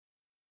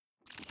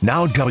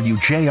Now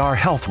WJR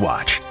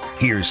HealthWatch.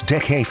 Here's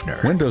Dick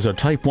Haefner. When does a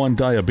type 1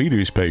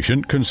 diabetes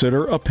patient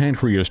consider a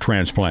pancreas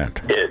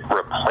transplant? It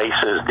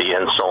replaces the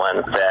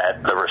insulin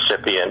that the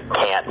recipient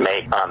can't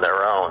make on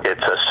their own. It's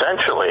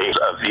essentially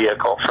a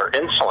vehicle for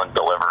insulin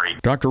delivery.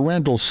 Dr.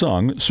 Randall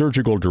Sung,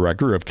 surgical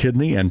director of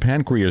kidney and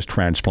pancreas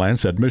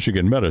transplants at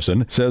Michigan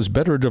Medicine, says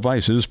better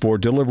devices for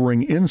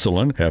delivering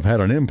insulin have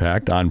had an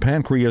impact on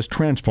pancreas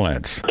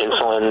transplants.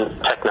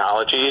 Insulin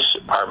technologies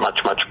are much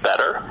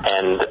better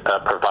and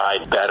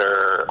provide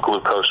better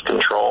glucose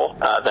control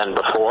than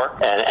before.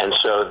 And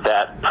so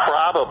that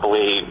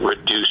probably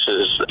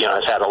reduces,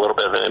 has had a little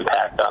bit of an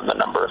impact on the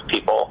number of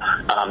people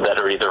that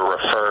are either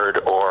referred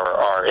or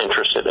are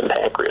interested in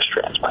pancreas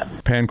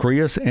transplant.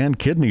 Pancreas and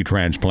kidney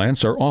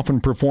transplants are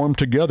often performed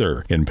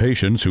together in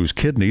patients whose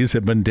kidneys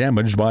have been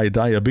damaged by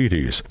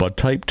diabetes, but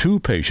type 2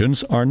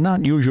 patients are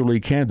not usually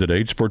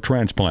candidates for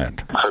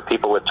transplant. For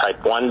people with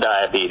type 1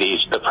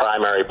 diabetes, the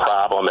primary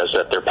problem is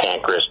that their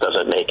pancreas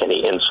doesn't make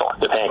any insulin.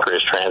 The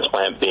pancreas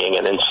transplant being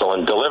an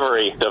insulin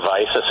delivery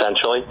device,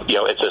 essentially,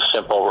 it's a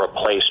simple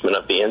replacement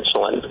of the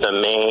insulin. The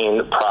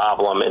main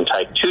problem in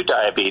type 2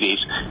 diabetes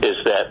is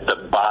that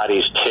the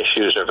body's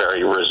tissues are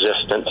very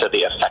resistant to the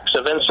effects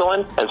of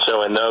insulin, and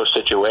so in those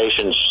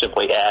situations,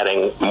 simply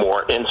adding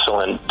more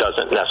insulin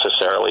doesn't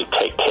necessarily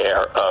take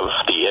care of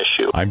the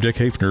issue. I'm Dick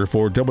Haefner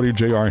for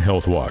WJR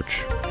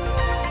HealthWatch.